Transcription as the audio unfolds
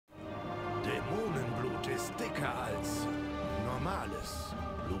ist dicker als normales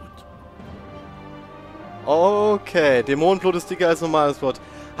Blut. Okay, Dämonenblut ist dicker als normales Blut.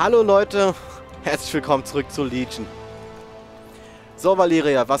 Hallo Leute, herzlich willkommen zurück zu Legion. So,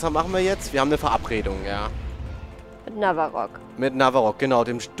 Valeria, was machen wir jetzt? Wir haben eine Verabredung, ja. Mit Navarok. Mit Navarok, genau,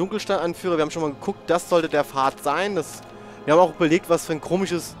 dem Dunkelstein-Anführer. Wir haben schon mal geguckt, das sollte der Pfad sein. Wir haben auch überlegt, was für ein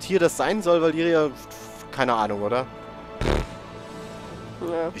komisches Tier das sein soll, Valeria. Keine Ahnung, oder?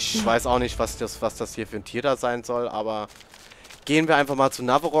 Ja. Ich weiß auch nicht, was das hier für ein Tier da sein soll, aber gehen wir einfach mal zu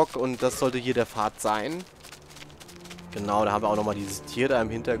Navarok und das sollte hier der Pfad sein. Genau, da haben wir auch nochmal dieses Tier da im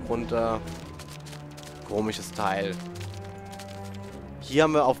Hintergrund da. Komisches Teil. Hier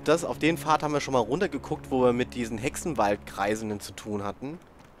haben wir auf den Pfad haben wir schon mal runtergeguckt, wo wir mit diesen Hexenwaldkreisenden zu tun hatten.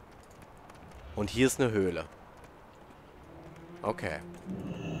 Und hier ist eine Höhle. Okay.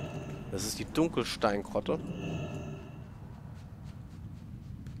 Das ist die Dunkelsteingrotte.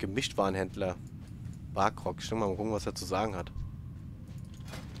 Gemischtwarenhändler. Barkrock. Ich will mal gucken, was er zu sagen hat.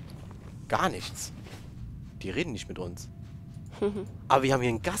 Gar nichts. Die reden nicht mit uns. Aber wir haben hier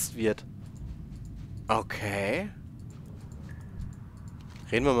einen Gastwirt. Okay.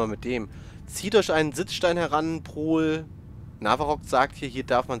 Reden wir mal mit dem. Zieht euch einen Sitzstein heran, Prol. Navarok sagt hier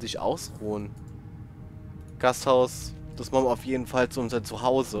darf man sich ausruhen. Gasthaus, das machen wir auf jeden Fall zu unser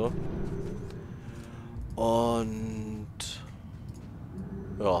Zuhause. Und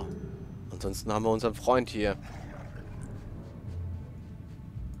ja, ansonsten haben wir unseren Freund hier.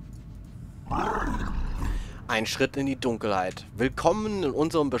 Ein Schritt in die Dunkelheit. Willkommen in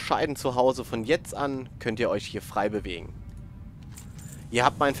unserem bescheidenen Zuhause. Von jetzt an könnt ihr euch hier frei bewegen. Ihr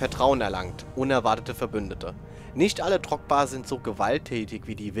habt mein Vertrauen erlangt, unerwartete Verbündete. Nicht alle Trockbar sind so gewalttätig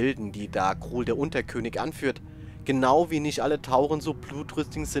wie die Wilden, die da Krul der Unterkönig anführt. Genau wie nicht alle Tauren so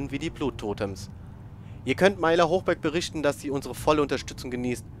blutrüstig sind wie die Bluttotems. Ihr könnt Meiler Hochberg berichten, dass sie unsere volle Unterstützung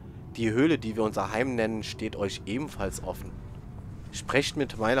genießt. Die Höhle, die wir unser Heim nennen, steht euch ebenfalls offen. Sprecht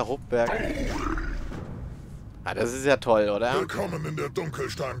mit Meiler Hochberg. Ah, das ist ja toll, oder? Willkommen in der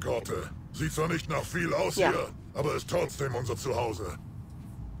Dunkelsteingrotte. Sieht zwar nicht nach viel aus Ja. hier, aber ist trotzdem unser Zuhause.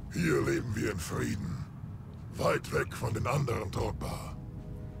 Hier leben wir in Frieden. Weit weg von den anderen Trockbar.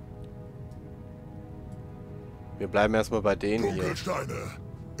 Wir bleiben erstmal bei denen hier. Dunkelsteine,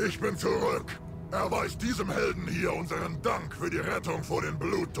 ich bin zurück. Erweist diesem Helden hier unseren Dank für die Rettung vor den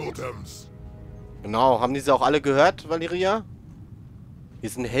Bluttotems. Genau, haben die sie auch alle gehört, Valeria? Wir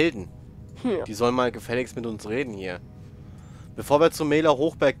sind Helden. Ja. Die sollen mal gefälligst mit uns reden hier. Bevor wir zum Mailer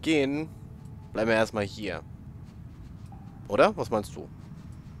Hochberg gehen, bleiben wir erstmal hier. Oder? Was meinst du?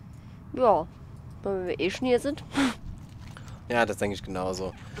 Ja, weil wir eh schon hier sind. Ja, das denke ich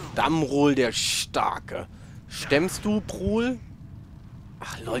genauso. Damrul der Starke. Stemmst du, Prul?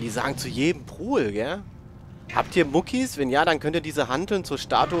 Ach lol, die sagen zu jedem Prul, gell? Habt ihr Muckis? Wenn ja, dann könnt ihr diese Hanteln zur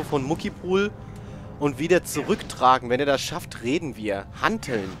Statue von Mucki Prul und wieder zurücktragen. Wenn ihr das schafft, reden wir.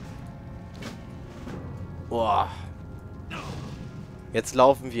 Hanteln. Boah. Jetzt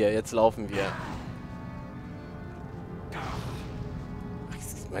laufen wir, jetzt laufen wir.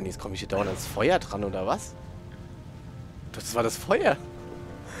 Ich meine, jetzt komme ich hier dauernd ans Feuer dran, oder was? Das war das Feuer.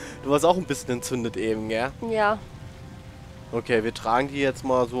 Du warst auch ein bisschen entzündet eben, gell? Ja. Okay, wir tragen die jetzt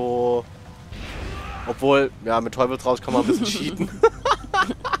mal so... Obwohl, ja, mit Teufelsrausch kann man ein bisschen cheaten.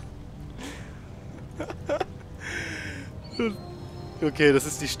 Okay, das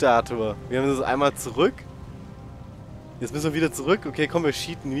ist die Statue. Wir haben das einmal zurück. Jetzt müssen wir wieder zurück. Okay, komm, wir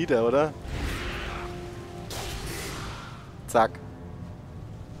cheaten wieder, oder? Zack.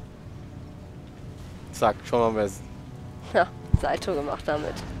 Zack, schauen wir mal, wer Ja, Salto gemacht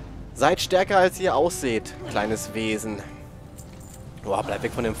damit. Seid stärker, als ihr ausseht, kleines Wesen. Boah, bleib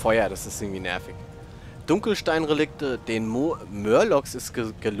weg von dem Feuer, das ist irgendwie nervig. Dunkelsteinrelikte, den Murlocs ist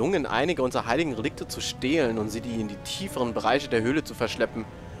gelungen, einige unserer heiligen Relikte zu stehlen und sie in die tieferen Bereiche der Höhle zu verschleppen.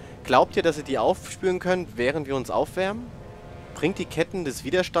 Glaubt ihr, dass ihr die aufspüren könnt, während wir uns aufwärmen? Bringt die Ketten des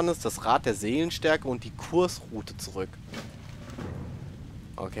Widerstandes, das Rad der Seelenstärke und die Kursroute zurück.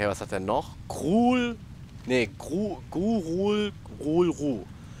 Okay, was hat er noch? Grul Ru.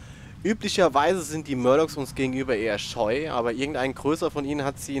 Üblicherweise sind die Murlocs uns gegenüber eher scheu, aber irgendein größer von ihnen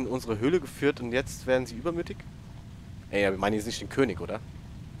hat sie in unsere Höhle geführt und jetzt werden sie übermütig? Ey, wir meinen jetzt nicht den König, oder?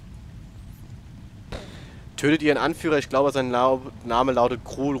 Tötet ihren Anführer, ich glaube sein Name lautet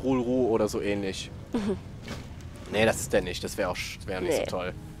Krul Ru oder so ähnlich. Nee, das ist der nicht, das wäre nicht so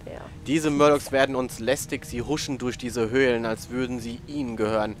toll. Ja. Diese Murlocs werden uns lästig, sie huschen durch diese Höhlen, als würden sie ihnen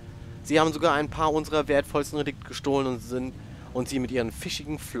gehören. Sie haben sogar ein paar unserer wertvollsten Relikte gestohlen und sie mit ihren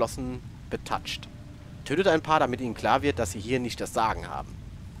fischigen Flossen betatscht. Tötet ein paar, damit ihnen klar wird, dass sie hier nicht das Sagen haben.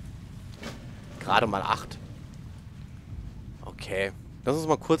 Gerade mal 8. Okay. Lass uns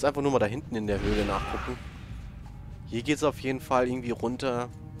mal kurz einfach nur mal da hinten in der Höhle nachgucken. Hier geht es auf jeden Fall irgendwie runter.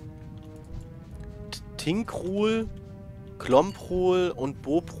 Tinkrul, Klomprul und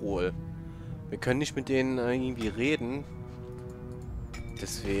Boprul. Wir können nicht mit denen irgendwie reden.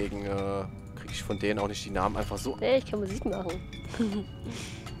 Deswegen kriege ich von denen auch nicht die Namen einfach so. Nee, ich kann Musik machen.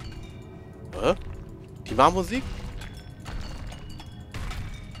 Hä? Die machen Musik?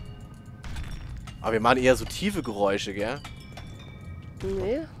 Aber wir machen eher so tiefe Geräusche, gell?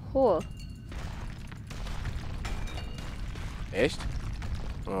 Nee, hohe. Echt?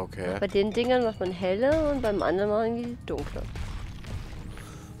 Okay. Bei den Dingern macht man helle und beim anderen machen die dunkle.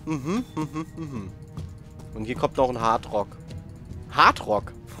 Und hier kommt noch ein Hardrock.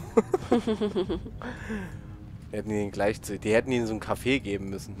 Hardrock? Die hätten ihnen so ein Café geben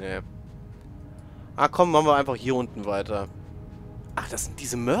müssen, ne. Ah, komm, machen wir einfach hier unten weiter. Ach, das sind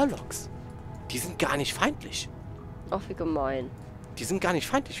diese Murlocs. Die sind gar nicht feindlich. Ach, wie gemein. Die sind gar nicht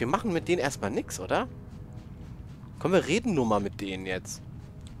feindlich. Wir machen mit denen erstmal nichts, oder? Komm, wir reden nur mal mit denen jetzt.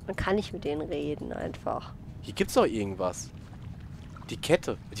 Man kann nicht mit denen reden, einfach. Hier gibt's doch irgendwas. Die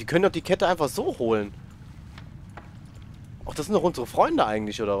Kette. Die können doch die Kette einfach so holen. Ach, das sind doch unsere Freunde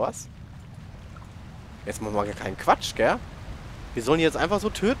eigentlich, oder was? Jetzt machen wir gar keinen Quatsch, gell? Wir sollen die jetzt einfach so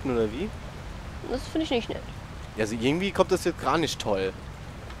töten, oder wie? Das finde ich nicht nett. Also irgendwie kommt das jetzt gar nicht toll.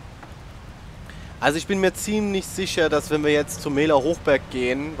 Also ich bin mir ziemlich sicher, dass wenn wir jetzt zum Mähler Hochberg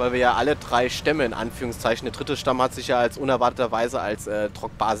gehen, weil wir ja alle 3 Stämme in Anführungszeichen, der 3. Stamm hat sich ja als unerwarteterweise als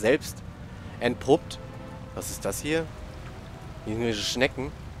Trockbar selbst entpuppt. Was ist das hier? Irgendwelche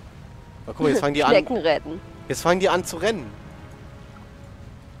Schnecken. Oh, guck mal, jetzt fangen die an. Schnecken retten. Jetzt fangen die an zu rennen.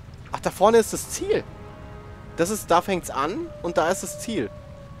 Ach, da vorne ist das Ziel. Da fängt's an und da ist das Ziel.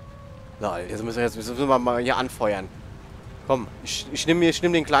 Na, jetzt müssen wir mal hier anfeuern. Komm, ich nehm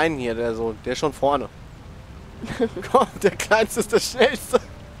den Kleinen hier, der ist schon vorne. Komm, der Kleinste ist der Schnellste.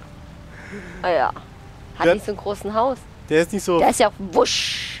 Ah ja. Hat Der- nicht so einen großen Haus. Der ist nicht so... Der ist ja auch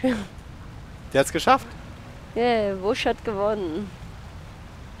wusch. Der hat's geschafft. Yeah, wusch hat gewonnen.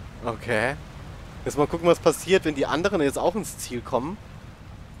 Okay. Jetzt mal gucken, was passiert, wenn die anderen jetzt auch ins Ziel kommen.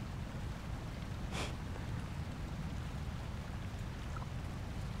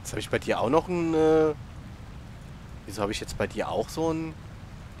 Jetzt habe ich bei dir auch noch ein... Wieso habe ich jetzt bei dir auch so einen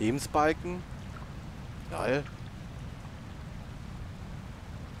Lebensbalken? Geil.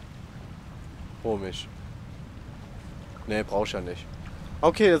 Komisch. Ne, brauchst ja nicht.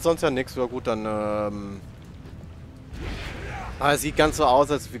 Okay, jetzt sonst ja nichts. Ja gut, dann es sieht ganz so aus,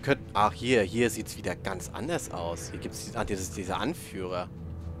 als wir könnten... Ach, hier sieht es wieder ganz anders aus. Hier gibt es... das ist dieser Anführer.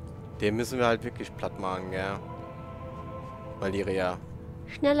 Den müssen wir halt wirklich platt machen, gell? Valeria.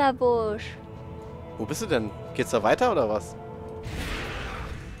 Schneller Busch. Wo bist du denn? Geht's da weiter oder was?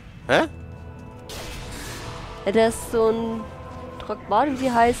 Hä? Ja, das ist so ein Trockbar, wie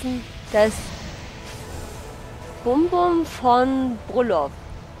die heißen. Das ist Bum Bum von Brulov.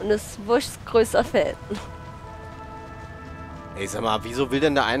 Und das Wuschs größter Fan. Ey, sag mal, wieso will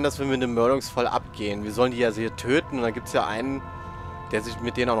denn der einen, dass wir mit dem Murlocs voll abgehen? Wir sollen die ja hier töten und dann gibt's ja einen, der sich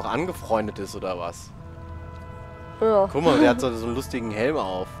mit denen auch noch angefreundet ist oder was? Ja. Guck mal, der hat so einen lustigen Helm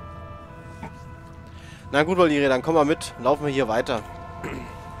auf. Na gut, Valeria, dann komm mal mit. Laufen wir hier weiter.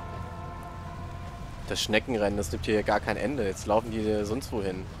 Das Schneckenrennen, das nimmt hier gar kein Ende. Jetzt laufen die sonst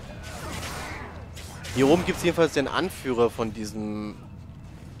wohin. Hier oben gibt es jedenfalls den Anführer von diesem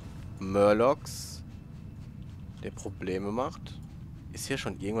Murlocs, der Probleme macht. Ist hier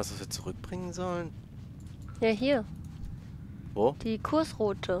schon irgendwas, was wir zurückbringen sollen? Ja, hier. Wo? Die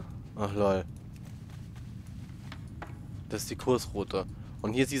Kursroute. Ach lol. Das ist die Kursroute.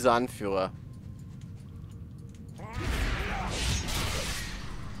 Und hier ist dieser Anführer.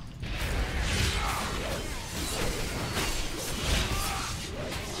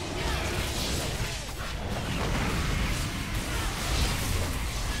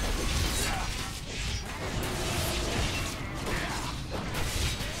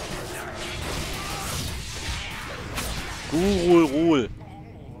 Ruhl.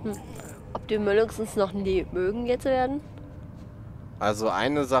 Ob die Murlocs uns noch nie mögen jetzt werden? Also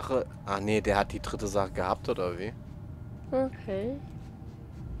eine Sache... Ach nee, der hat die 3. Sache gehabt, oder wie? Okay.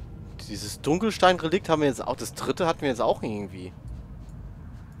 Dieses Dunkelstein-Relikt haben wir jetzt auch... Das 3. hatten wir jetzt auch irgendwie.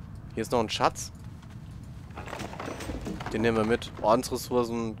 Hier ist noch ein Schatz. Den nehmen wir mit.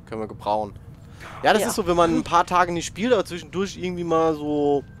 Ordensressourcen können wir gebrauchen. Ja, das ist so, wenn man ein paar Tage nicht spielt, aber zwischendurch irgendwie mal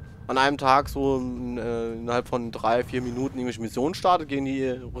so... An einem Tag so innerhalb von 3-4 Minuten irgendwelche Missionen startet, gehen die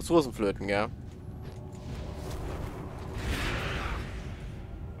Ressourcen flöten, gell?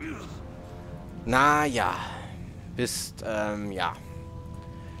 Naja. Ja.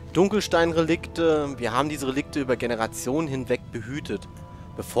 Dunkelstein-Relikte. Wir haben diese Relikte über Generationen hinweg behütet.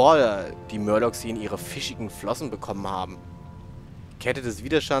 Bevor die Murlocs sie in ihre fischigen Flossen bekommen haben. Kette des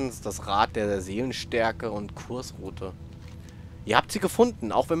Widerstands, das Rad der Seelenstärke und Kursroute. Ihr habt sie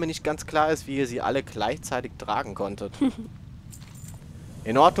gefunden, auch wenn mir nicht ganz klar ist, wie ihr sie alle gleichzeitig tragen konntet.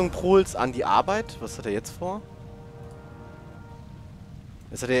 In Ordnung, Pruls, an die Arbeit. Was hat er jetzt vor?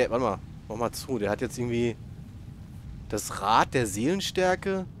 Das hat er... Warte mal, mach mal zu. Der hat jetzt irgendwie... Das Rad der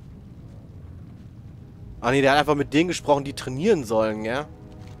Seelenstärke? Ah ne, der hat einfach mit denen gesprochen, die trainieren sollen, ja?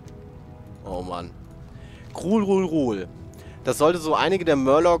 Oh Mann. Rul. Das sollte so einige der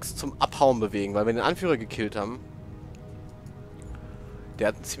Murlocs zum Abhauen bewegen, weil wir den Anführer gekillt haben. Der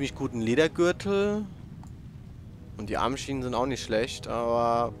hat einen ziemlich guten Ledergürtel. Und die Armschienen sind auch nicht schlecht,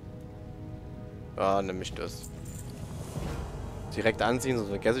 aber... Ja, nehme ich das. Direkt anziehen, sonst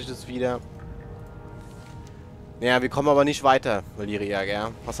vergesse ich das wieder. Naja, wir kommen aber nicht weiter, Valeria, gell?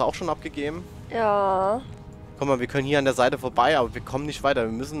 Hast du auch schon abgegeben? Ja. Guck mal, wir können hier an der Seite vorbei, aber wir kommen nicht weiter.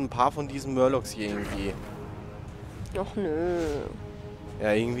 Wir müssen ein paar von diesen Murlocs hier irgendwie... Ach nö.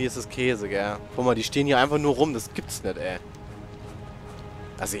 Ja, irgendwie ist es Käse, gell? Guck mal, die stehen hier einfach nur rum. Das gibt's nicht, ey.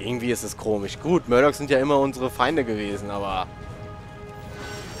 Also irgendwie ist es komisch. Gut, Murlocs sind ja immer unsere Feinde gewesen, aber...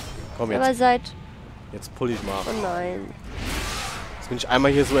 Komm jetzt. Aber seit... Jetzt pull ich mal. Oh nein. Jetzt bin ich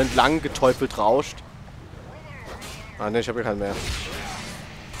einmal hier so entlang geteufelt rauscht. Ah, ne, ich habe hier keinen mehr.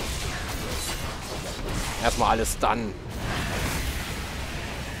 Erstmal alles dann.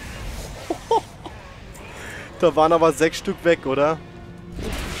 Da waren aber 6 Stück weg, oder?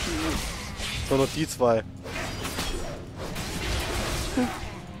 So, noch die 2.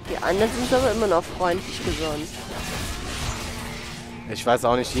 Die anderen sind aber immer noch freundlich gesonnen. Ich weiß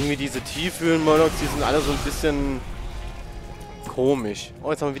auch nicht, irgendwie diese Tiefhöhlen-Murlocs, die sind alle so ein bisschen komisch.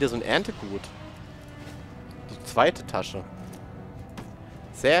 Oh, jetzt haben wir wieder so ein Erntegut. Die zweite Tasche.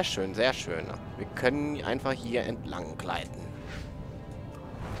 Sehr schön, sehr schön. Wir können einfach hier entlang gleiten.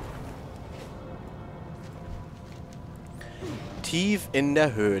 Tief in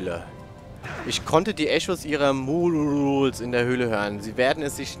der Höhle. Ich konnte die Echos ihrer Muruls in der Höhle hören. Sie werden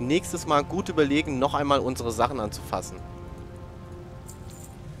es sich nächstes Mal gut überlegen, noch einmal unsere Sachen anzufassen.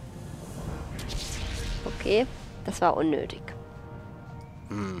 Okay, das war unnötig.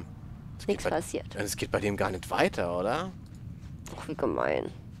 Hm. Nichts passiert. Es geht bei dem gar nicht weiter, oder? Ach, wie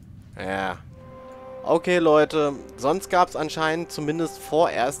gemein. Ja. Okay, Leute. Sonst gab es anscheinend zumindest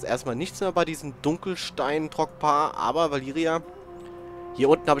vorerst erstmal nichts mehr bei diesem Dunkelstein-Trockpaar. Aber, Valeria, hier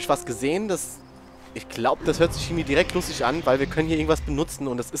unten habe ich was gesehen. Ich glaube, das hört sich irgendwie direkt lustig an, weil wir können hier irgendwas benutzen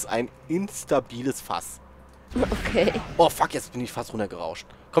und das ist ein instabiles Fass. Okay. Oh, fuck, jetzt bin ich fast runtergerauscht.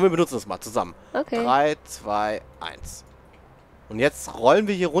 Komm, wir benutzen das mal zusammen. Okay. 3, 2, 1. Und jetzt rollen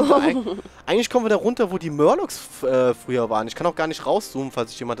wir hier runter. Eigentlich kommen wir da runter, wo die Murlocs früher waren. Ich kann auch gar nicht rauszoomen,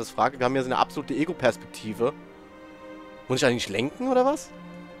 falls sich jemand das fragt. Wir haben hier so eine absolute Ego-Perspektive. Muss ich eigentlich lenken, oder was?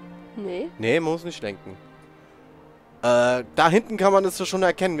 Nee. Nee, man muss nicht lenken. Da hinten kann man das ja schon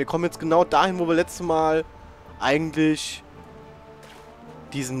erkennen. Wir kommen jetzt genau dahin, wo wir letztes Mal eigentlich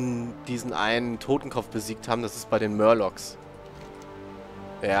diesen einen Totenkopf besiegt haben. Das ist bei den Murlocs.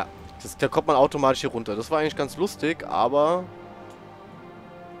 Ja, da kommt man automatisch hier runter. Das war eigentlich ganz lustig, aber...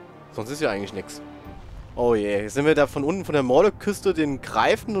 Sonst ist ja eigentlich nichts. Oh je, jetzt sind wir da von unten von der Mordeküste den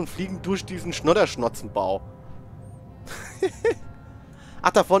greifen und fliegen durch diesen Schnodderschnotzenbau.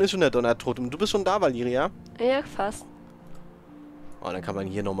 Ach, da vorne ist schon der Donnertotem. Du bist schon da, Valeria? Ja, fast. Oh, dann kann man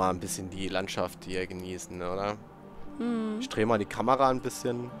hier nochmal ein bisschen die Landschaft hier genießen, oder? Hm. Ich drehe mal die Kamera ein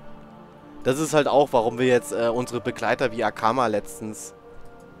bisschen. Das ist halt auch, warum wir jetzt unsere Begleiter wie Akama letztens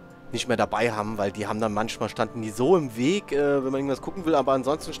nicht mehr dabei haben, weil die haben dann manchmal, standen die so im Weg, wenn man irgendwas gucken will, aber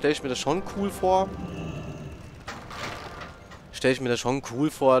ansonsten stelle ich mir das schon cool vor.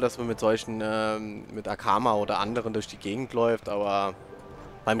 Dass man mit solchen, mit Akama oder anderen durch die Gegend läuft, aber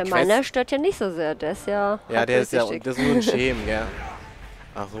beim Quest... Meiner stört ja nicht so sehr, der ist ja... Ja, der ist ja, das ist nur ein Schemen, gell.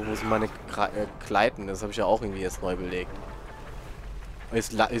 Ach so, wo sind meine Kleiden? Das habe ich ja auch irgendwie jetzt neu belegt.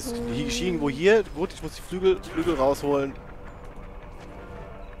 Ist irgendwo hier. Gut, ich muss die Flügel rausholen.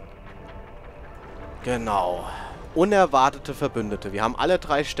 Genau. Unerwartete Verbündete. Wir haben alle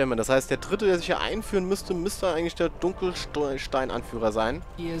 3 Stämme. Das heißt, der dritte, der sich hier einführen müsste eigentlich der Dunkelstein-Anführer sein.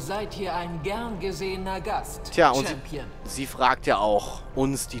 Ihr seid hier ein gern gesehener Gast. Tja, und Champion. sie fragt ja auch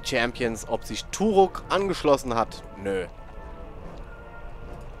uns, die Champions, ob sich Turok angeschlossen hat. Nö.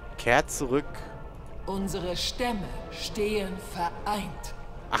 Kehrt zurück. Unsere Stämme stehen vereint.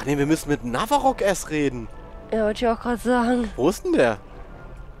 Ach nee, wir müssen mit Navarok erst reden. Ja, wollte ich auch gerade sagen. Wo ist denn der?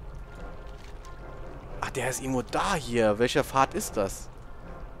 Ach, der ist irgendwo da hier. Welcher Pfad ist das?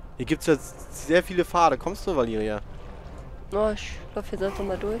 Hier gibt es jetzt sehr viele Pfade. Kommst du, Valeria? Oh, ich laufe jetzt einfach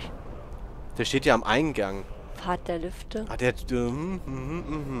mal durch. Der steht ja am Eingang. Pfad der Lüfte. Ah, der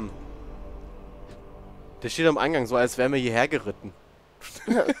steht am Eingang, so als wären wir hierher geritten.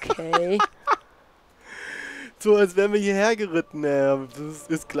 Okay. So als wären wir hierher geritten, das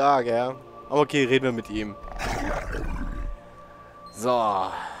ist klar, gell? Aber okay, reden wir mit ihm. So.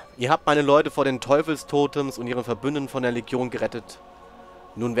 Ihr habt meine Leute vor den Teufelstotems und ihren Verbündeten von der Legion gerettet.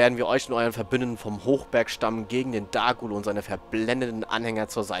 Nun werden wir euch und euren Verbündeten vom Hochbergstamm gegen den Dagul und seine verblendeten Anhänger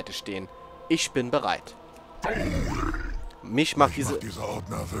zur Seite stehen. Ich bin bereit. Mich macht dieser Ort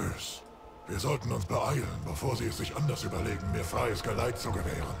nervös. Wir sollten uns beeilen, bevor sie es sich anders überlegen, mir freies Geleit zu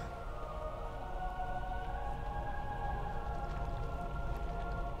gewähren.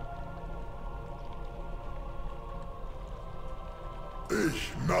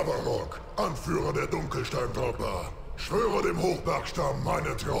 Ich, Navarok, Anführer der Dunkelstein-Tropper, schwöre dem Hochbergstamm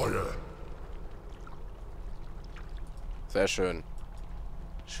meine Treue. Sehr schön.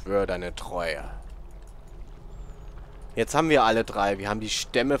 Schwör deine Treue. Jetzt haben wir alle drei. Wir haben die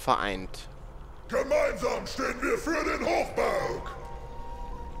Stämme vereint. Gemeinsam stehen wir für den Hochberg.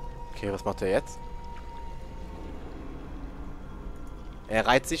 Okay, was macht er jetzt? Er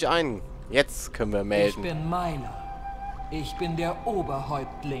reiht sich ein. Jetzt können wir melden. Ich bin Meiler. Ich bin der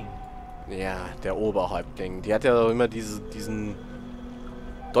Oberhäuptling. Ja, der Oberhäuptling. Die hat ja immer diesen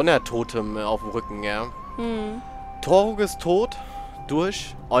Donnertotem auf dem Rücken, ja. Torug ist tot.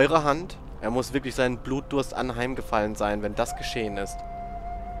 Durch eure Hand. Er muss wirklich seinen Blutdurst anheimgefallen sein, wenn das geschehen ist.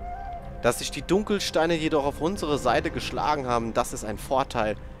 Dass sich die Dunkelsteine jedoch auf unsere Seite geschlagen haben, das ist ein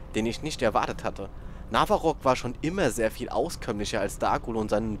Vorteil, den ich nicht erwartet hatte. Navarok war schon immer sehr viel auskömmlicher als Dagul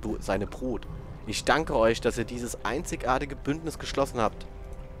und seine Brut. Ich danke euch, dass ihr dieses einzigartige Bündnis geschlossen habt.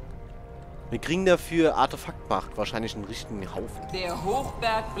 Wir kriegen dafür Artefaktmacht, wahrscheinlich einen richtigen Haufen. Der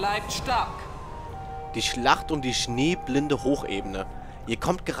Hochberg bleibt stark. Die Schlacht um die schneeblinde Hochebene. Ihr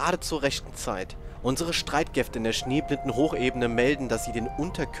kommt gerade zur rechten Zeit. Unsere Streitkräfte in der schneeblinden Hochebene melden, dass sie den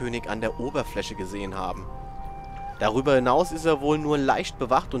Unterkönig an der Oberfläche gesehen haben. Darüber hinaus ist er wohl nur leicht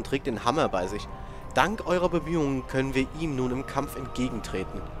bewacht und trägt den Hammer bei sich. Dank eurer Bemühungen können wir ihm nun im Kampf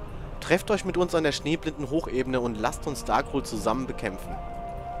entgegentreten. Trefft euch mit uns an der schneeblinden Hochebene und lasst uns Dagul zusammen bekämpfen.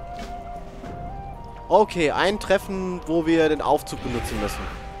 Okay, ein Treffen, wo wir den Aufzug benutzen müssen.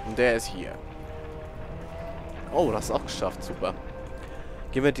 Und der ist hier. Oh, das ist auch geschafft. Super.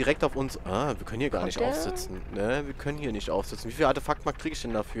 Gehen wir direkt auf uns... Ah, wir können hier gar nicht aufsitzen. Ne, wir können hier nicht aufsitzen. Wie viel Artefaktmark kriege ich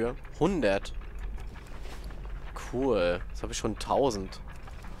denn dafür? 100. Cool. Jetzt habe ich schon 1000.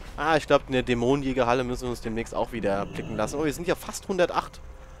 Ah, ich glaube, in der Dämonenjägerhalle müssen wir uns demnächst auch wieder blicken lassen. Oh, wir sind ja fast 108.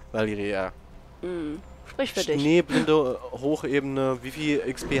 Valeria. Sprich für dich. Schneeblinde Hochebene. Wie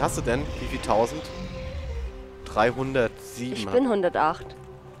viel XP hast du denn? Wie viel 1000? 307. Ich bin 108.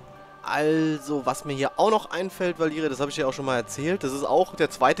 Also, was mir hier auch noch einfällt, Valeria, das habe ich ja auch schon mal erzählt, das ist auch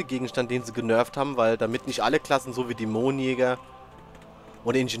der zweite Gegenstand, den sie genervt haben, weil damit nicht alle Klassen so wie Dämonenjäger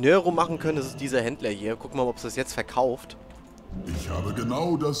oder Ingenieure machen können, das ist dieser Händler hier. Gucken wir mal, ob es das jetzt verkauft. Ich habe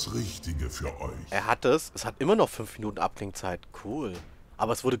genau das Richtige für euch. Er hat es. Es hat immer noch 5 Minuten Abklingzeit. Cool.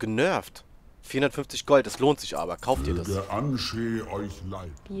 Aber es wurde genervt. 450 Gold, das lohnt sich aber. Kauft ihr das? Euch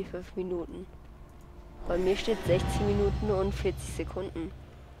leid. Wie 5 Minuten? Bei mir steht 16 Minuten und 40 Sekunden.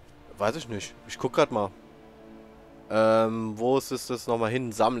 Weiß ich nicht. Ich guck grad mal. Wo ist es das nochmal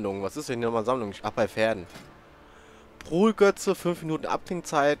hin? Sammlung. Was ist denn hier nochmal Sammlung? Ach, bei Pferden. Brühlgötze, 5 Minuten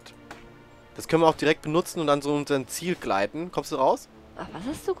Abklingzeit. Das können wir auch direkt benutzen und dann so unser Ziel gleiten. Kommst du raus? Ach, was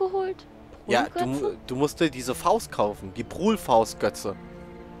hast du geholt? Ja, du musst dir diese Faust kaufen. Die Brühlfaustgötze.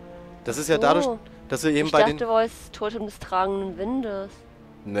 Das ist ja dadurch, dass wir eben ich bei dachte, den... du wolltest Totem des tragenden Windes.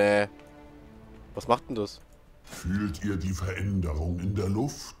 Nee. Was macht denn das? Fühlt ihr die Veränderung in der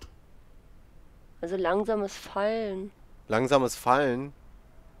Luft? Also langsames Fallen. Langsames Fallen?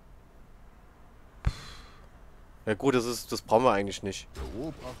 Ja gut, das brauchen wir eigentlich nicht.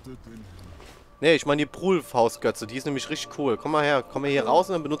 Nee, ich meine die Brühlfaustgötze, die ist nämlich richtig cool. Komm mal her, komm mal hier raus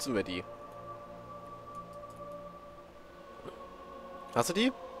und dann benutzen wir die. Hast du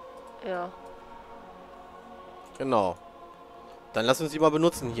die? Ja. Genau. Dann lass uns die mal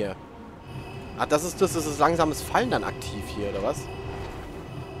benutzen hier. Ah, das ist langsames Fallen dann aktiv hier, oder was?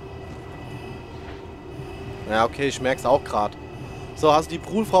 Ja, okay, ich merk's auch gerade. So, hast du die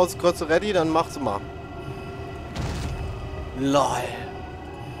Brühlfaustgötze ready? Dann mach sie mal. LOL.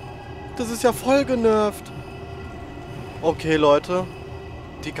 Das ist ja voll genervt. Okay, Leute.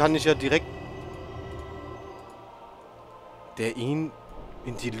 Die kann ich ja direkt... Der ihn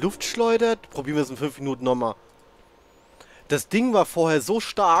in die Luft schleudert? Probieren wir es in 5 Minuten nochmal. Das Ding war vorher so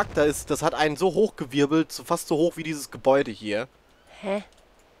stark, das hat einen so hochgewirbelt, fast so hoch wie dieses Gebäude hier. Hä?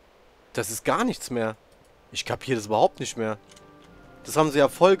 Das ist gar nichts mehr. Ich kapiere das überhaupt nicht mehr. Das haben sie ja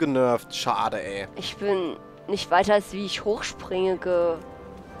voll genervt. Schade, ey. Ich bin nicht weiter als wie ich hochspringe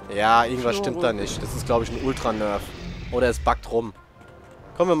Ja, irgendwas stimmt da nicht. Das ist, glaube ich, ein Ultra-Nerf. Oder es buggt rum.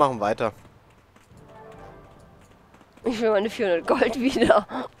 Komm, wir machen weiter. Ich will meine 400 Gold wieder.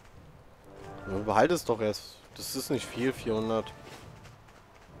 Ja, behalte es doch erst. Das ist nicht viel, 400.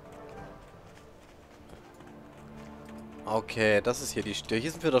 Okay, das ist hier die Stelle.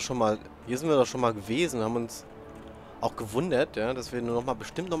 Hier sind wir doch schon mal gewesen, haben uns auch gewundert, ja, dass wir nur noch mal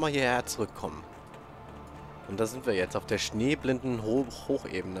bestimmt noch mal hierher zurückkommen. Und da sind wir jetzt auf der schneeblinden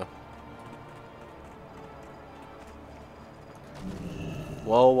Hochebene.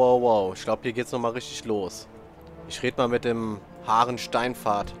 Wow, wow, wow. Ich glaube, hier geht's noch mal richtig los. Ich rede mal mit dem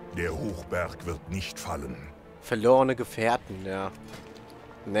Steinpfad. Der Hochberg wird nicht fallen. Verlorene Gefährten, ja.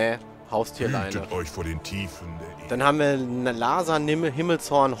 Ne, Haustierleine. Hütet euch vor den Tiefen der Erde. Dann haben wir Lasan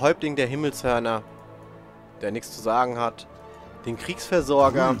Himmelshorn, Häuptling der Himmelshörner, der nichts zu sagen hat. Den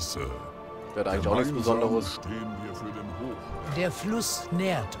Kriegsversorger. Der hat eigentlich auch nichts Besonderes. Stehen wir für den Hochberg. Der Fluss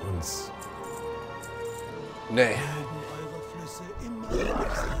nährt uns. Nee.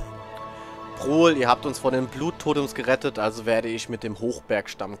 Prol, ihr habt uns vor den Bluttotems gerettet, also werde ich mit dem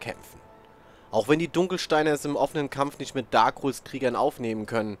Hochbergstamm kämpfen. Auch wenn die Dunkelsteine es im offenen Kampf nicht mit Darkruls Kriegern aufnehmen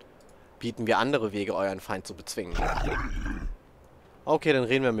können, bieten wir andere Wege, euren Feind zu bezwingen. Okay, dann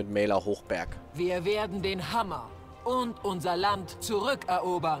reden wir mit Mailer Hochberg. Wir werden den Hammer und unser Land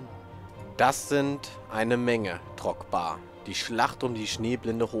zurückerobern. Das sind eine Menge, Trockbar. Die Schlacht um die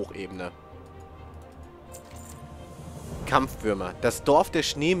schneeblinde Hochebene. Kampfwürmer. Das Dorf der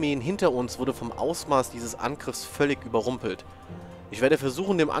Schneemähen hinter uns wurde vom Ausmaß dieses Angriffs völlig überrumpelt. Ich werde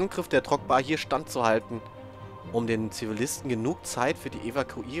versuchen, dem Angriff der Trockbar hier standzuhalten, um den Zivilisten genug Zeit für die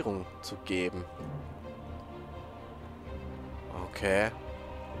Evakuierung zu geben. Okay.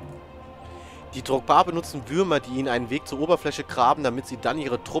 Die Trockbar benutzen Würmer, die ihnen einen Weg zur Oberfläche graben, damit sie dann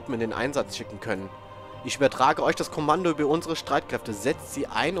ihre Truppen in den Einsatz schicken können. Ich übertrage euch das Kommando über unsere Streitkräfte. Setzt sie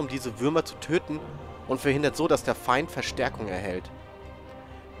ein, um diese Würmer zu töten und verhindert so, dass der Feind Verstärkung erhält.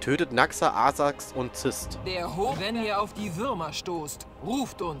 Tötet Naxa, Asax und Zist. Wenn ihr auf die Würmer stoßt,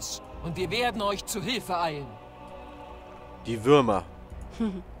 ruft uns und wir werden euch zu Hilfe eilen. Die Würmer.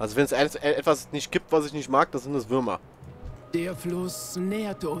 Also wenn es etwas nicht gibt, was ich nicht mag, das sind es Würmer. Der Fluss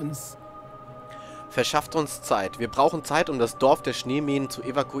nährt uns. Verschafft uns Zeit. Wir brauchen Zeit, um das Dorf der Schneemähen zu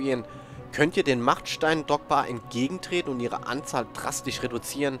evakuieren. Könnt ihr den Machtsteinen Trockbar entgegentreten und ihre Anzahl drastisch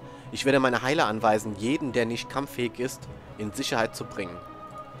reduzieren? Ich werde meine Heiler anweisen, jeden, der nicht kampffähig ist, in Sicherheit zu bringen.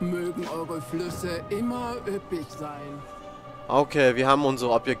 Mögen eure Flüsse immer üppig sein. Okay, wir haben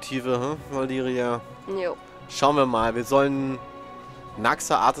unsere Objektive, Valeria. Jo. Schauen wir mal, wir sollen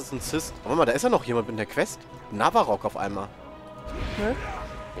Naxa, Artis und Zist. Warte mal, da ist ja noch jemand mit der Quest. Navarok auf einmal. Hä?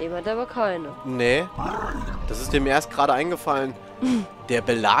 Jemand aber keine. Nee, das ist dem erst gerade eingefallen. Der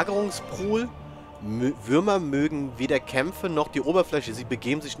Belagerungspool. Würmer mögen weder Kämpfe noch die Oberfläche. Sie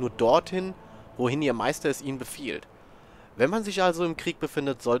begeben sich nur dorthin, wohin ihr Meister es ihnen befiehlt. Wenn man sich also im Krieg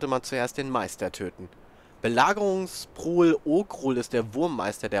befindet, sollte man zuerst den Meister töten. Belagerungspool Okrul ist der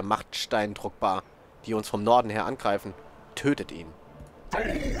Wurmmeister der Machtstein Trockbar, die uns vom Norden her angreifen. Tötet ihn.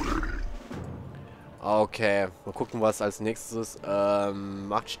 Okay, mal gucken, was als nächstes ist.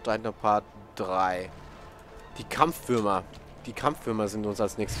 Machtstein Part 3. Die Kampfwürmer. Die Kampfwürmer sind uns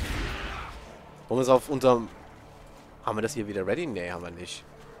als nächstes. Warum ist auf unserem... Haben wir das hier wieder ready? Nee, haben wir nicht.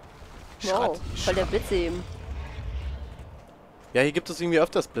 Wow, voll der Blitz eben. Ja, hier gibt es irgendwie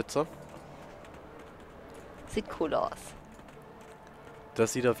öfters Blitze. Sieht cool aus.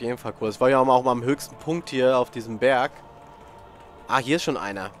 Das sieht auf jeden Fall cool aus. Ich war ja auch mal am höchsten Punkt hier auf diesem Berg. Ah, hier ist schon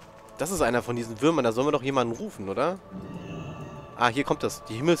einer. Das ist einer von diesen Würmern. Da sollen wir doch jemanden rufen, oder? Ah, hier kommt das.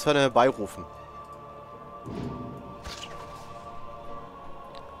 Die Himmelshörner herbeirufen.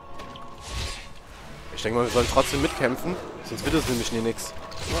 Ich denke mal, wir sollen trotzdem mitkämpfen. Sonst wird es nämlich nie nix.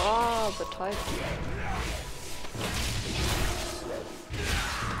 Wow, betäubt.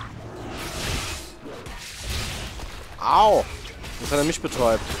 Au! Jetzt hat er mich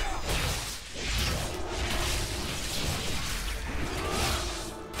betäubt.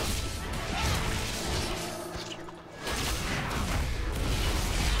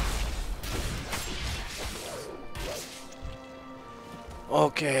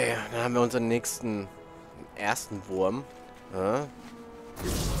 Okay, dann haben wir unseren nächsten ersten Wurm. Ja.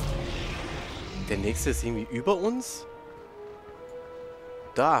 Der nächste ist irgendwie über uns.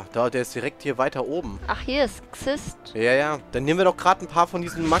 Da, der ist direkt hier weiter oben. Ach, hier ist Xist. Ja, ja. Dann nehmen wir doch gerade ein paar von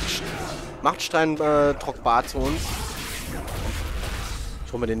diesen Machtstein-Trockbar zu uns.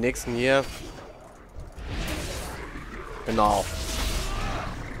 Ich hole mir den nächsten hier. Genau.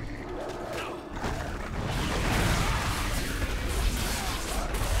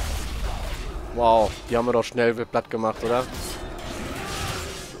 Wow, die haben wir doch schnell platt gemacht, oder?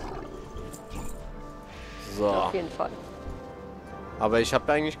 So. Auf jeden Fall. Aber ich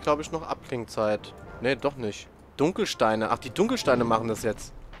habe eigentlich, glaube ich, noch Abklingzeit. Ne, doch nicht. Dunkelsteine. Ach, die Dunkelsteine machen das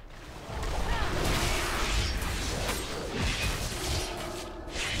jetzt.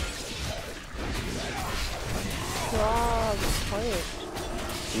 Ja,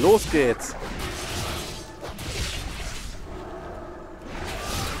 toll. Los geht's.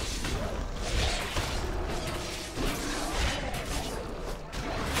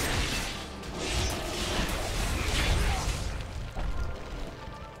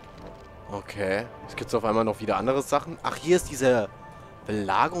 Okay. Es gibt auf einmal noch wieder andere Sachen. Ach, hier ist dieser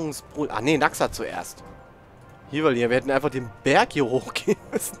Belagerungsbrot. Ach nee, Naxa zuerst. Hier, weil wir hätten einfach den Berg hier hochgehen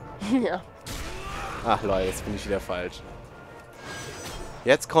müssen. Ja. Ach Leute, jetzt bin ich wieder falsch.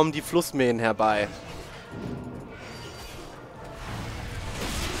 Jetzt kommen die Flussmähen herbei.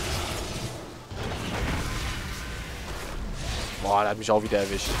 Boah, der hat mich auch wieder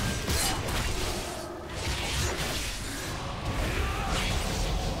erwischt.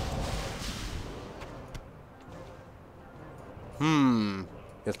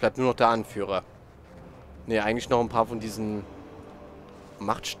 Jetzt bleibt nur noch der Anführer. Ne, eigentlich noch ein paar von diesen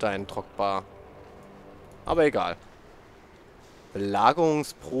Machtsteinen trockbar. Aber egal.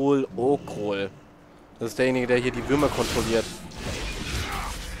 Belagerungsprol Okrol. Das ist derjenige, der hier die Würmer kontrolliert.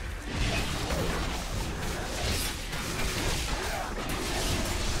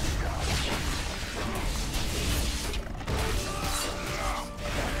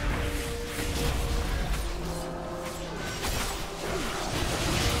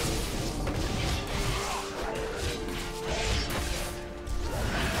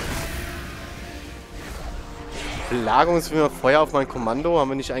 Belagerungswürmer, Feuer auf mein Kommando. Haben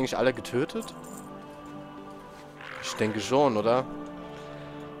wir nicht eigentlich alle getötet? Ich denke schon, oder?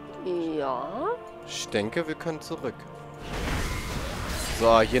 Ja. Ich denke, wir können zurück.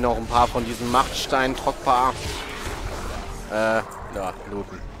 So, hier noch ein paar von diesen Machtsteinen trockbar. Ja,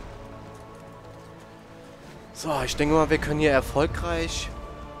 looten. So, ich denke mal, wir können hier erfolgreich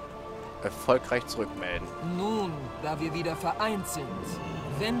zurückmelden. Nun, da wir wieder vereint sind,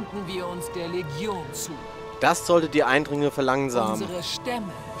 wenden wir uns der Legion zu. Das sollte die Eindringlinge verlangsamen. Unsere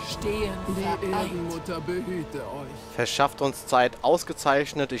Stämme stehen Die vereint. Erdenmutter behüte euch. Verschafft uns Zeit.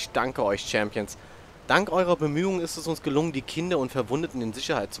 Ausgezeichnet. Ich danke euch, Champions. Dank eurer Bemühungen ist es uns gelungen, die Kinder und Verwundeten in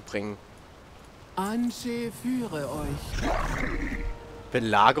Sicherheit zu bringen. Ansche führe euch.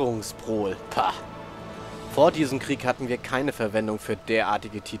 Belagerungsprol. Pah. Vor diesem Krieg hatten wir keine Verwendung für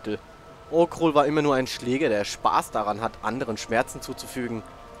derartige Titel. Okrol war immer nur ein Schläger, der Spaß daran hat, anderen Schmerzen zuzufügen.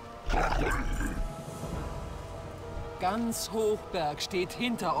 Ganz Hochberg steht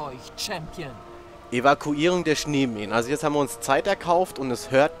hinter euch, Champion. Evakuierung der Schneemähen. Also jetzt haben wir uns Zeit erkauft und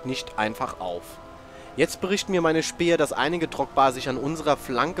es hört nicht einfach auf. Jetzt berichten mir meine Späher, dass einige Trockbar sich an unserer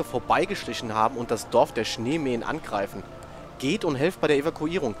Flanke vorbeigeschlichen haben und das Dorf der Schneemähen angreifen. Geht und helft bei der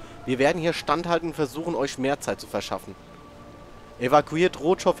Evakuierung. Wir werden hier standhalten und versuchen, euch mehr Zeit zu verschaffen. Evakuiert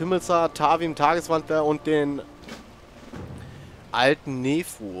Rotschopf, Himmelssaar, Tavim, Tageswandler und den alten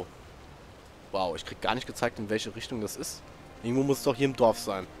Nefu. Wow, ich krieg gar nicht gezeigt, in welche Richtung das ist. Irgendwo muss es doch hier im Dorf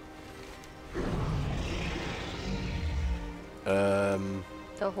sein. Da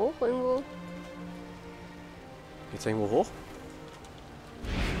hoch irgendwo? Geht's irgendwo hoch?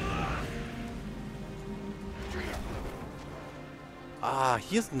 Ah,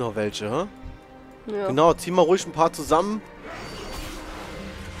 hier sind noch welche, hä? Ja. Genau, zieh mal ruhig ein paar zusammen.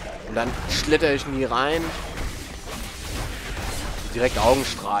 Und dann schlitter ich in die rein. Direkt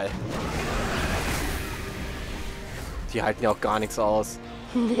Augenstrahl. Die halten ja auch gar nichts aus.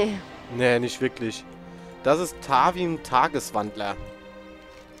 Nee. Nee, nicht wirklich. Das ist Tavim Tageswandler.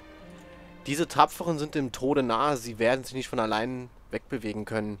 Diese Tapferen sind dem Tode nahe. Sie werden sich nicht von allein wegbewegen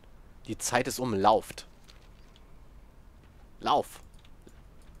können. Die Zeit ist um. Lauft. Lauf.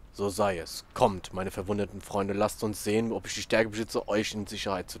 So sei es. Kommt, meine verwundeten Freunde. Lasst uns sehen, ob ich die Stärke besitze, euch in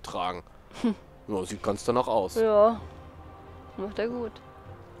Sicherheit zu tragen. Ja, sieht ganz danach aus. Ja. Macht er gut.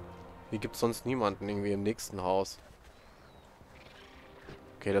 Hier gibt es sonst niemanden irgendwie im nächsten Haus.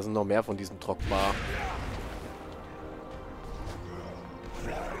 Okay, da sind noch mehr von diesen Trockbar.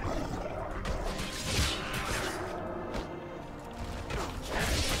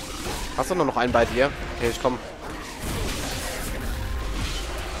 Hast du noch einen bei dir? Okay, ich komm.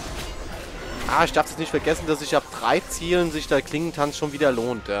 Ah, ich darf jetzt nicht vergessen, dass sich ab 3 Zielen sich der Klingentanz schon wieder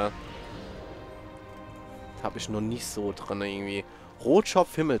lohnt, ja. Habe ich noch nicht so drin irgendwie.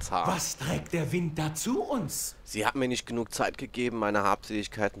 Rotschopf Himmelshaar. Was trägt der Wind da zu uns? Sie haben mir nicht genug Zeit gegeben, meine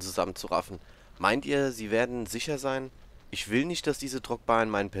Habseligkeiten zusammenzuraffen. Meint ihr, sie werden sicher sein? Ich will nicht, dass diese Trockbar in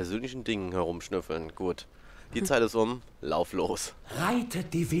meinen persönlichen Dingen herumschnüffeln. Gut. Die Zeit ist um. Lauf los.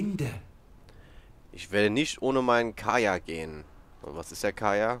 Reitet die Winde. Ich werde nicht ohne meinen Kajak gehen. Und was ist der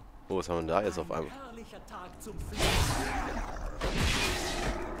Kajak? Oh, was haben wir denn da jetzt auf einmal? Herrlicher Tag zum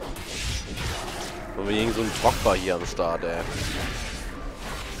Und wir liegen so einen Trockbar hier am Start, ey.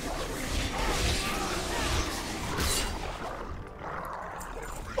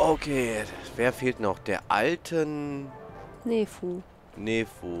 Okay, wer fehlt noch? Der alten... Nefu.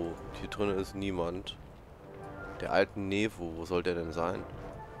 Nefu. Hier drin ist niemand. Der alten Nefu, wo soll der denn sein?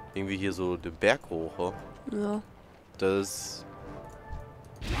 Irgendwie hier so den Berg hoch, oder? Ja. Das...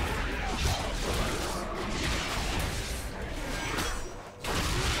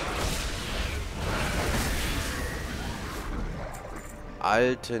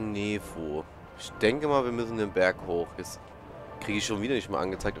 Alte Nefu. Ich denke mal, wir müssen den Berg hoch. Jetzt kriege ich schon wieder nicht mal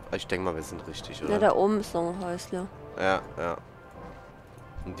angezeigt. Ich denke mal, wir sind richtig, oder? Ja, da oben ist noch ein Häusler. Ja, ja.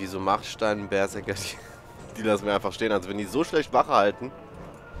 Und diese Machtstein-Berserker, die lassen wir einfach stehen. Also wenn die so schlecht Wache halten,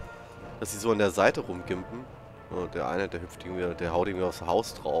 dass sie so an der Seite rumgimpen. Und der eine, der hüpft irgendwie, der haut irgendwie aufs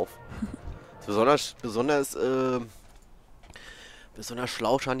Haus drauf. Besonders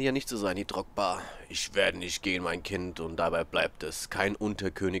schlau scheinen die ja nicht zu sein, die Trockbar. Ich werde nicht gehen, mein Kind, und dabei bleibt es. Kein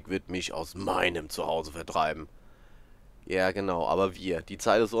Unterkönig wird mich aus meinem Zuhause vertreiben. Ja, genau, aber wir. Die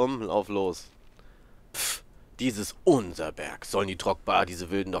Zeit ist um, lauf los. Pff, dieses unser Berg. Sollen die Trockbar, diese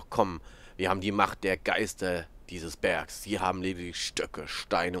Wilden doch kommen. Wir haben die Macht der Geister dieses Bergs. Sie haben lediglich Stöcke,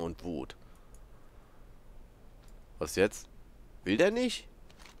 Steine und Wut. Was jetzt? Will der nicht?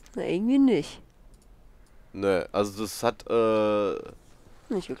 Na, irgendwie nicht. Nö, also das hat,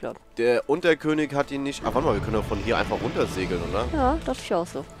 Nicht geklappt. der Unterkönig hat ihn nicht... Ach, warte mal, wir können doch von hier einfach runtersegeln, oder? Ja, dachte ich auch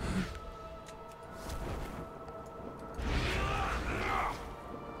so.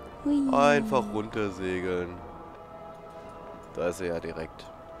 Hui. Einfach runtersegeln. Da ist er ja direkt.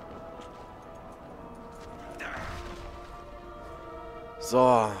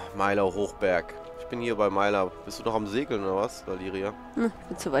 So, Meiler Hochberg. Ich bin hier bei Meiler. Bist du noch am Segeln oder was, Valeria? Hm,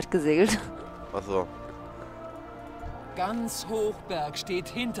 bin zu weit gesegelt. Achso. Ganz Hochberg steht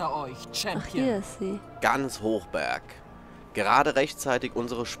hinter euch, Ach, Champion. hier ist sie. Ganz Hochberg. Gerade rechtzeitig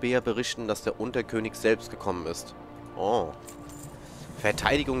unsere Späher berichten, dass der Unterkönig selbst gekommen ist. Oh.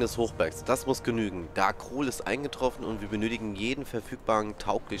 Verteidigung des Hochbergs. Das muss genügen. Darkrol ist eingetroffen und wir benötigen jeden verfügbaren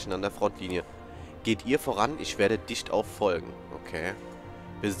Tauglichen an der Frontlinie. Geht ihr voran, ich werde dicht auffolgen. Okay.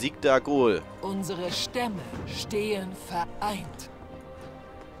 Besiegt Darkrol. Unsere Stämme stehen vereint.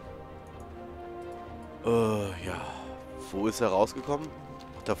 Ja. Wo ist er rausgekommen?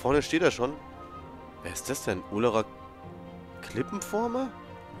 Ach, da vorne steht er schon. Wer ist das denn? Ulerer Klippenformer?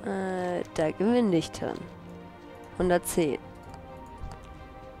 Da gehen wir nicht hin. 110.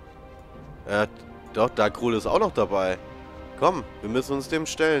 Doch, Darkrol ist auch noch dabei. Komm, wir müssen uns dem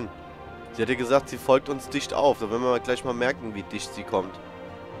stellen. Sie hatte gesagt, sie folgt uns dicht auf. Da werden wir gleich mal merken, wie dicht sie kommt.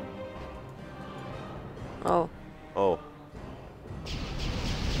 Oh. Oh.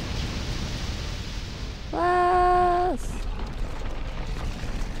 Was?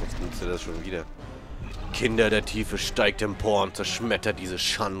 Jetzt nutzt er das schon wieder. Kinder der Tiefe, steigt empor und zerschmettert diese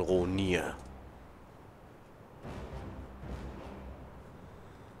Schanronier.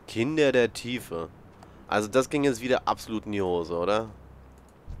 Kinder der Tiefe. Also das ging jetzt wieder absolut in die Hose, oder?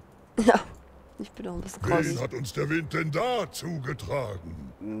 Ja. Ich bin auch ein bisschen Wen kross. hat uns der Wind denn da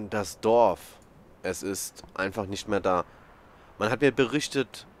zugetragen? Das Dorf. Es ist einfach nicht mehr da. Man hat mir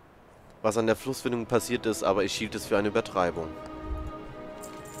berichtet, was an der Flusswindung passiert ist, aber ich hielt es für eine Übertreibung.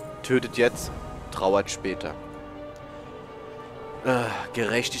 Tötet jetzt, trauert später.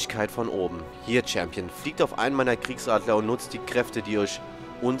 Gerechtigkeit von oben. Hier, Champion, fliegt auf einen meiner Kriegsadler und nutzt die Kräfte, die euch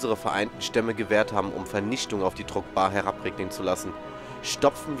unsere vereinten Stämme gewährt haben, um Vernichtung auf die Trockbar herabregnen zu lassen.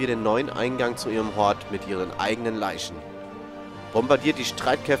 Stopfen wir den neuen Eingang zu ihrem Hort mit ihren eigenen Leichen. Bombardiert die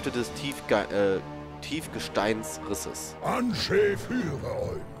Streitkräfte des Tiefgesteinsrisses. Ansche führe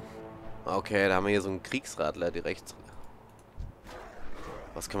euch. Okay, da haben wir hier so einen Kriegsradler direkt.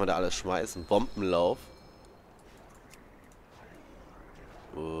 Was können wir da alles schmeißen? Bombenlauf.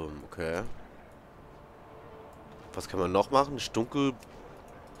 Okay. Was kann man noch machen? Stunkel...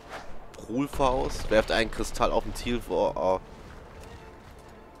 Brulfaust. Werft einen Kristall auf ein Ziel vor...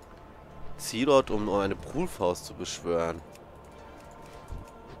 Zielort, um eine Brulfaust zu beschwören.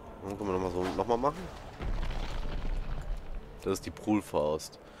 Können wir nochmal machen? Das ist die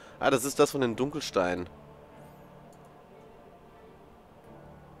Brulfaust. Ah, das ist das von den Dunkelsteinen.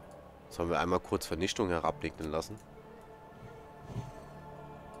 Sollen wir einmal kurz Vernichtung herabregnen lassen?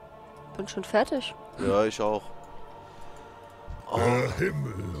 Bin schon fertig. Ja, ich auch. Oh, Der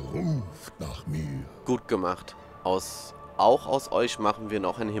Himmel ruft nach mir. gut gemacht. Aus Auch aus euch machen wir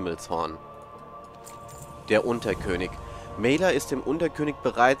noch ein Himmelshorn. Der Unterkönig. Mailer ist dem Unterkönig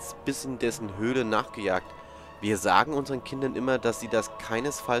bereits bis in dessen Höhle nachgejagt. Wir sagen unseren Kindern immer, dass sie das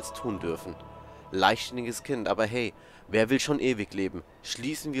keinesfalls tun dürfen. Leichtsinniges Kind, aber hey, wer will schon ewig leben?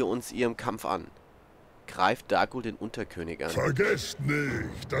 Schließen wir uns ihrem Kampf an. Greift Darkul den Unterkönig an. Vergesst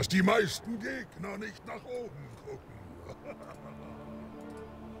nicht, dass die meisten Gegner nicht nach oben gucken.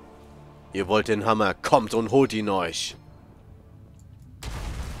 Ihr wollt den Hammer, kommt und holt ihn euch.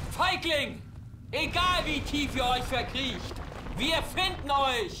 Feigling! Egal wie tief ihr euch verkriecht, wir finden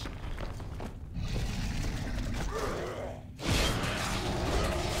euch!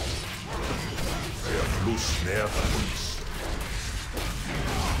 Der Fluss nähert uns.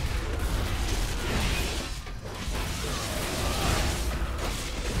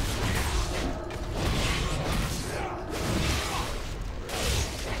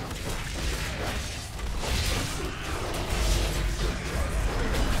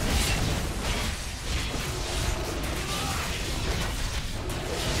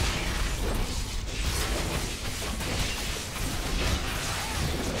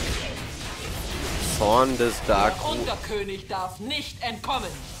 Zorn des Der Darkul. Unterkönig darf nicht entkommen!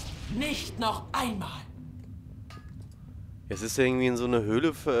 Nicht noch einmal! Jetzt ist er irgendwie in so eine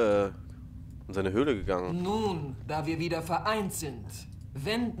Höhle in seine Höhle gegangen. Nun, da wir wieder vereint sind,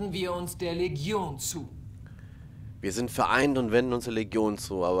 wenden wir uns der Legion zu. Wir sind vereint und wenden uns der Legion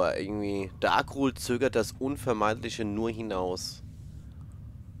zu, aber irgendwie Darkul zögert das Unvermeidliche nur hinaus.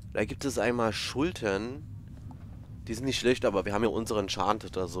 Da gibt es einmal Schultern. Die sind nicht schlecht, aber wir haben ja unsere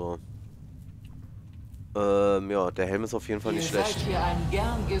Enchanted, also. Ja, der Helm ist auf jeden Fall nicht Ihr schlecht. seid hier ein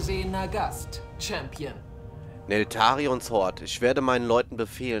gern gesehener Gast, Champion. Neltarions Hort. Ich werde meinen Leuten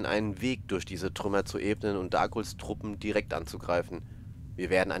befehlen, einen Weg durch diese Trümmer zu ebnen und Darkuls Truppen direkt anzugreifen. Wir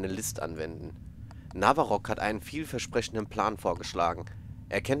werden eine List anwenden. Navarok hat einen vielversprechenden Plan vorgeschlagen.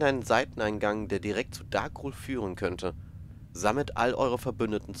 Er kennt einen Seiteneingang, der direkt zu Darkul führen könnte. Sammelt all eure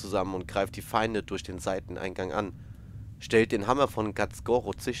Verbündeten zusammen und greift die Feinde durch den Seiteneingang an. Stellt den Hammer von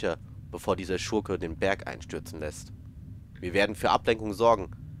Gazgoroth sicher, bevor dieser Schurke den Berg einstürzen lässt. Wir werden für Ablenkung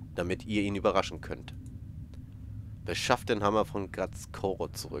sorgen, damit ihr ihn überraschen könnt. Beschafft den Hammer von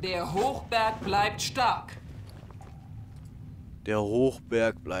Gazgoroth zurück. Der Hochberg bleibt stark. Der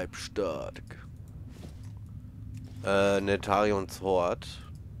Hochberg bleibt stark. Neltarions Hort.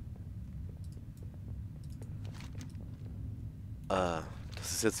 Das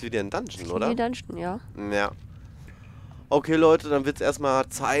ist jetzt wieder ein Dungeon, oder? Die Dungeon, ja. Ja. Okay, Leute, dann wird es erstmal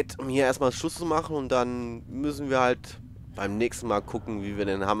Zeit, um hier erstmal Schluss zu machen. Und dann müssen wir halt beim nächsten Mal gucken, wie wir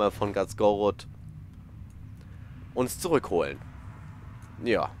den Hammer von Gazgoroth uns zurückholen.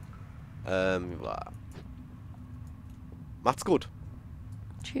 Ja. Macht's gut.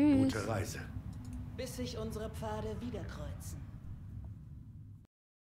 Tschüss. Gute Reise. Bis sich unsere Pfade wieder kreuzen.